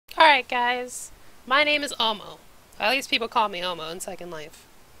Alright guys, my name is Omo. At least people call me Omo in Second Life.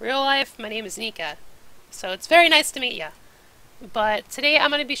 Real life, my name is Nika. So it's very nice to meet ya. But today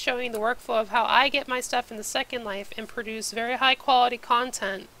I'm going to be showing the workflow of how I get my stuff in the Second Life and produce very high quality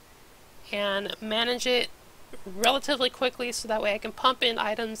content and manage it relatively quickly so that way I can pump in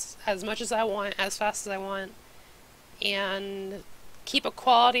items as much as I want, as fast as I want, and keep a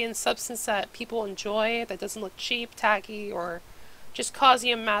quality and substance that people enjoy that doesn't look cheap, tacky, or just cause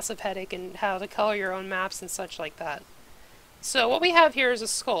you a massive headache and how to color your own maps and such like that. So what we have here is a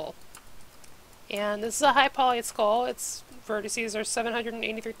skull. And this is a high poly skull. Its vertices are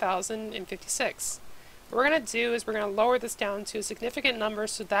 783,056. What we're going to do is we're going to lower this down to a significant number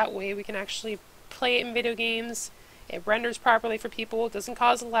so that way we can actually play it in video games. It renders properly for people, it doesn't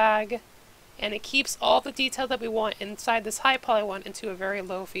cause lag, and it keeps all the detail that we want inside this high poly one into a very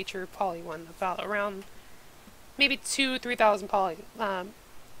low feature poly one, about around maybe 3,000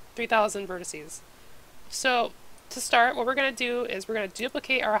 vertices. So to start, what we're going to do is we're going to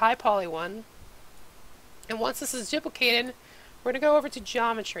duplicate our high poly one, and once this is duplicated, we're going to go over to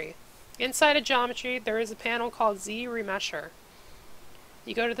geometry. Inside of geometry, there is a panel called zbrush.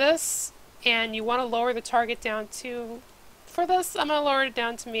 You go to this, and you want to lower the target down to, for this, I'm going to lower it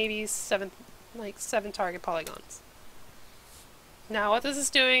down to maybe seven target polygons. Now what this is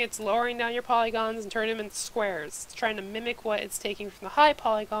doing, it's lowering down your polygons and turning them into squares. It's trying to mimic what it's taking from the high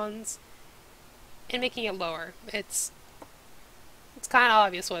polygons and making it lower. It's kind of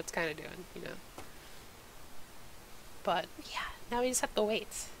obvious what it's kind of doing, you know. But yeah, now we just have to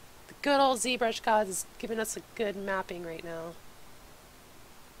wait. The good old ZBrush gods is giving us a good mapping right now.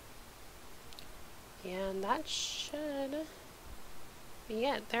 And that should be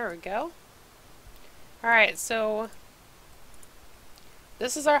it. There we go. Alright, so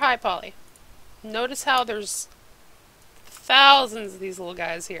this is our high poly. Notice how there's thousands of these little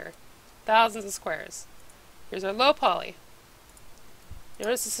guys here. Thousands of squares. Here's our low poly.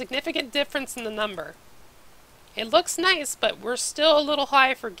 Notice a significant difference in the number. It looks nice, but we're still a little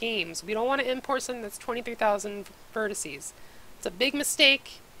high for games. We don't want to import something that's 23,000 vertices. It's a big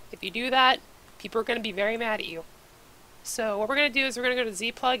mistake. If you do that, people are going to be very mad at you. So what we're going to do is we're going to go to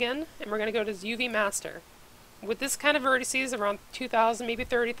Z plugin, and we're going to go to UV Master. With this kind of vertices, around 2,000, maybe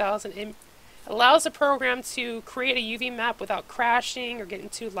 30,000, it allows the program to create a UV map without crashing or getting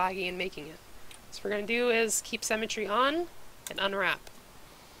too laggy and making it. So what we're going to do is keep symmetry on and unwrap.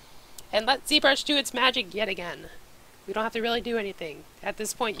 And let ZBrush do its magic yet again. We don't have to really do anything. At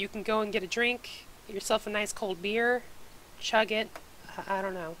this point you can go and get a drink, get yourself a nice cold beer, chug it, I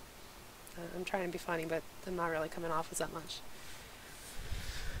don't know. I'm trying to be funny, but I'm not really coming off as that much.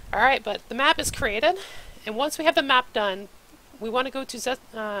 Alright, but the map is created. And once we have the map done, we want to go to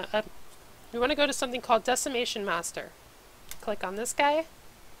something called Decimation Master. Click on this guy,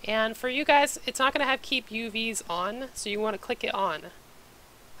 and for you guys, it's not going to have keep UVs on, so you want to click it on.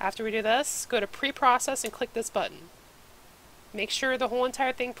 After we do this, go to pre-process and click this button. Make sure the whole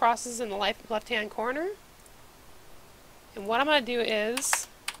entire thing processes in the left-hand corner. And what I'm going to do is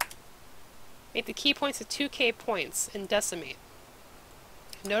make the key points at 2K points and decimate.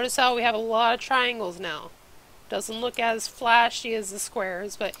 Notice how we have a lot of triangles now. Doesn't look as flashy as the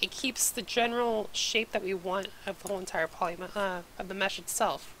squares, but it keeps the general shape that we want of the whole entire of the mesh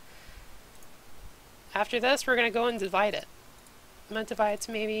itself. After this, we're going to go and divide it. I'm going to divide it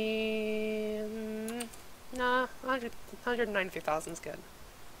to maybe 193,000 is good.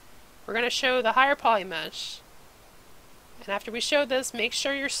 We're going to show the higher poly mesh. And after we show this, make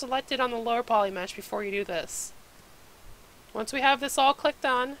sure you're selected on the lower poly mesh before you do this. Once we have this all clicked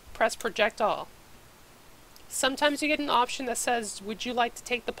on, press Project All. Sometimes you get an option that says, would you like to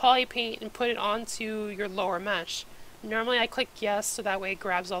take the poly paint and put it onto your lower mesh? Normally I click yes, so that way it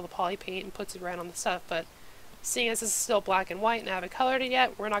grabs all the poly paint and puts it right on the stuff, but seeing as this is still black and white and I haven't colored it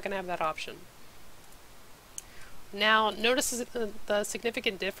yet, we're not going to have that option. Now, notice the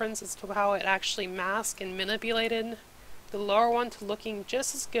significant difference as to how it actually masked and manipulated the lower one to looking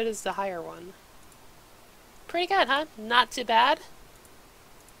just as good as the higher one. Pretty good, huh? Not too bad.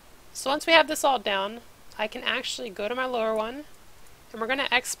 So once we have this all down, I can actually go to my lower one, and we're going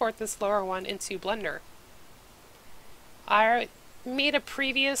to export this lower one into Blender. I made a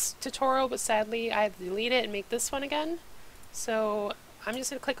previous tutorial, but sadly I had to delete it and make this one again. So I'm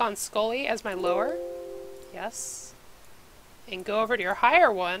just going to click on Scully as my lower. Yes. And go over to your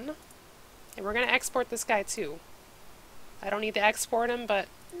higher one, and we're going to export this guy too. I don't need to export him, but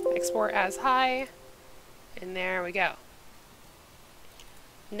export as high. And there we go.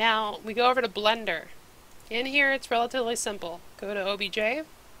 Now we go over to Blender. In here it's relatively simple. Go to OBJ,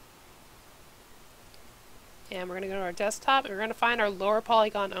 And we're going to go to our desktop and we're going to find our lower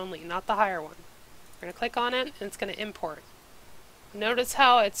polygon only, not the higher one. We're going to click on it and it's going to import. Notice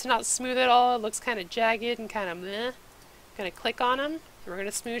how it's not smooth at all, it looks kind of jagged and kind of meh. I'm going to click on them and we're going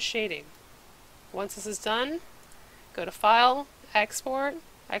to smooth shading. Once this is done, go to File, Export,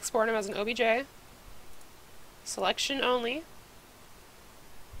 export them as an OBJ, Selection Only,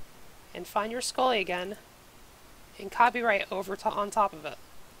 and find your Scully again, and copyright over on top of it.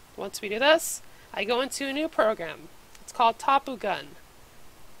 Once we do this, I go into a new program. It's called Topogun.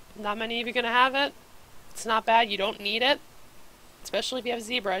 Not many of you are going to have it. It's not bad, you don't need it, especially if you have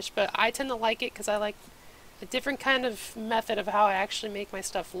ZBrush, but I tend to like it because I like a different kind of method of how I actually make my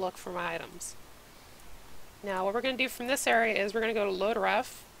stuff look for my items. Now what we're going to do from this area is we're going to go to Load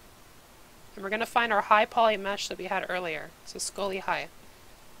Ref, and we're going to find our high poly mesh that we had earlier, so Scully High.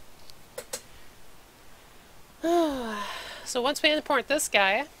 So once we import this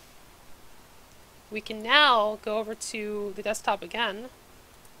guy, we can now go over to the desktop again,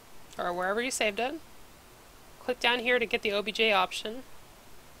 or wherever you saved it. Click down here to get the OBJ option,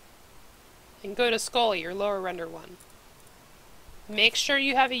 and go to Scully, your lower render one. Make sure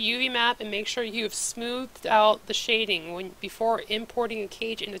you have a UV map and make sure you have smoothed out the shading before importing a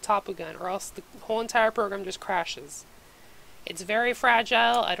cage into topogun, or else the whole entire program just crashes. It's very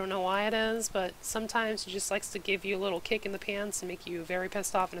fragile, I don't know why it is, but sometimes it just likes to give you a little kick in the pants and make you very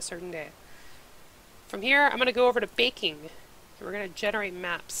pissed off in a certain day. From here, I'm going to go over to baking, and we're going to generate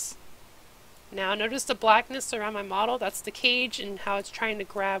maps. Now notice the blackness around my model, that's the cage and how it's trying to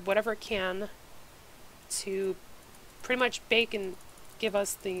grab whatever it can to pretty much bake and give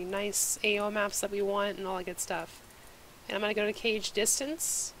us the nice AO maps that we want and all that good stuff. And I'm going to go to cage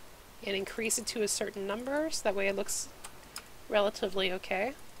distance and increase it to a certain number so that way it looks relatively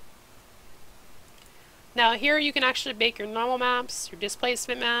okay. Now here you can actually bake your normal maps, your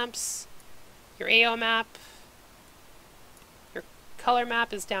displacement maps, your AO map, your color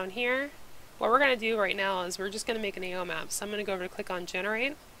map is down here. What we're going to do right now is we're just going to make an AO map. So I'm going to go over to click on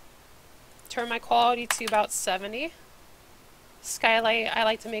Generate, turn my quality to about 70. Skylight I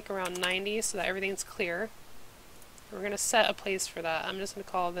like to make around 90 so that everything's clear. We're going to set a place for that. I'm just going to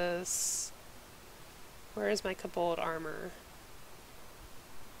call this, where is my Kobold armor?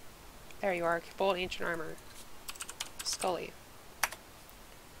 There you are, Kobold Ancient Armor. Scully.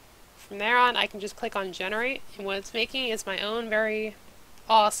 From there on I can just click on Generate, and what it's making is my own very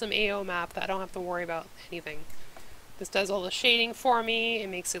awesome AO map that I don't have to worry about anything. This does all the shading for me, it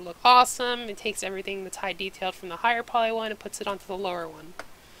makes it look awesome, it takes everything that's high detailed from the higher poly one and puts it onto the lower one.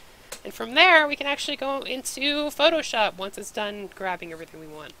 And from there we can actually go into Photoshop once it's done grabbing everything we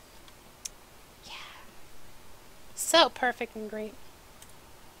want. Yeah. So perfect and great.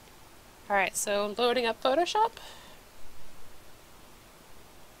 Alright, so loading up Photoshop.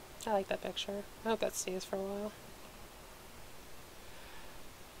 I like that picture. I hope that stays for a while.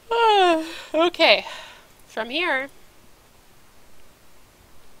 Okay, from here,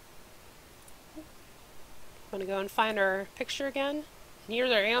 I'm going to go and find our picture again. And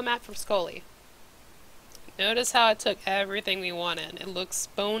here's our AO map from Scully. Notice how it took everything we wanted. It looks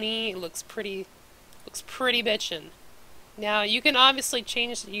bony, it looks pretty bitchin'. Now you can obviously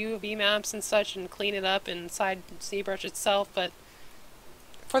change the UV maps and such and clean it up inside ZBrush itself, but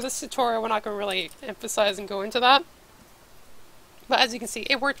for this tutorial we're not going to really emphasize and go into that. But as you can see,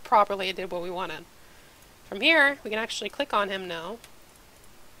 it worked properly, it did what we wanted. From here, we can actually click on him now.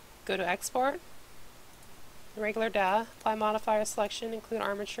 Go to Export, regular data, apply modifier selection, include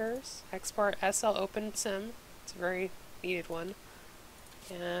armatures, export SL Open Sim, it's a very needed one,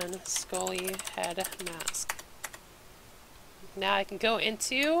 and Scully Head Mask. Now I can go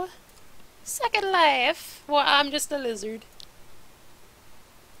into Second Life, well I'm just a lizard.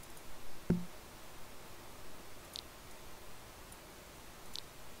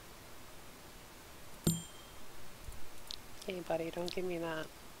 Hey buddy, don't give me that.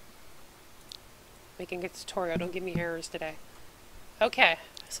 Making a tutorial, don't give me errors today. Okay,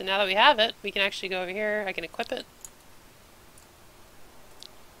 so now that we have it, we can actually go over here, I can equip it.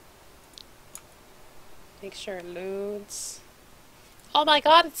 Make sure it loads. Oh my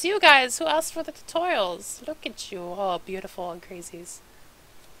god, it's you guys who asked for the tutorials! Look at you, all beautiful and crazies.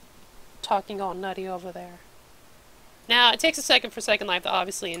 Talking all nutty over there. Now, it takes a second for Second Life to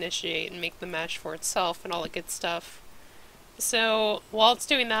obviously initiate and make the mesh for itself and all the good stuff. So, while it's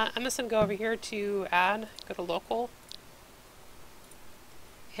doing that, I'm just going to go over here to Add, go to Local,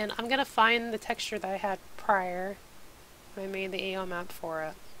 and I'm going to find the texture that I had prior when I made the AO map for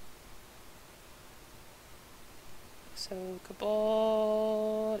it. So,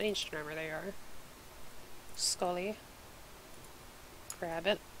 Kobold Ancient Armor, there you are. Scully. Grab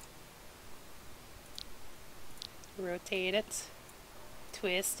it. rotate it,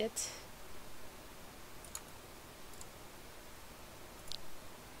 twist it.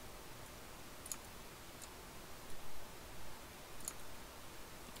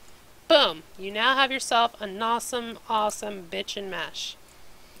 Boom! You now have yourself an awesome, awesome bitchin' mesh.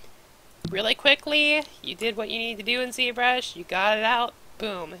 Really quickly, you did what you need to do in ZBrush, you got it out,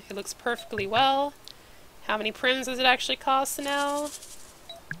 boom. It looks perfectly well. How many prims does it actually cost now?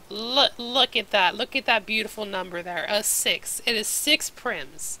 Look at that beautiful number there, a 6. It is 6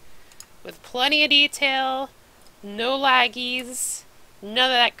 prims. With plenty of detail, no laggies,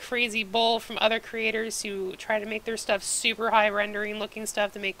 none of that crazy bull from other creators who try to make their stuff super high rendering looking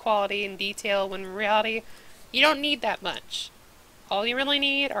stuff to make quality and detail when in reality, you don't need that much. All you really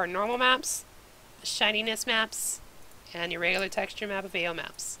need are normal maps, shininess maps, and your regular texture map of AO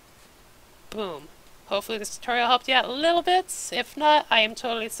maps. Boom. Hopefully this tutorial helped you out a little bit. If not, I am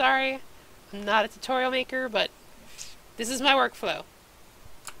totally sorry. I'm not a tutorial maker, but this is my workflow.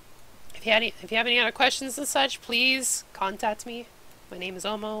 If you have any other questions and such, please contact me. My name is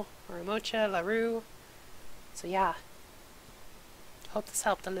Omo, or Omocha LaRue. So yeah, hope this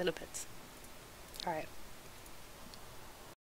helped a little bit. Alright.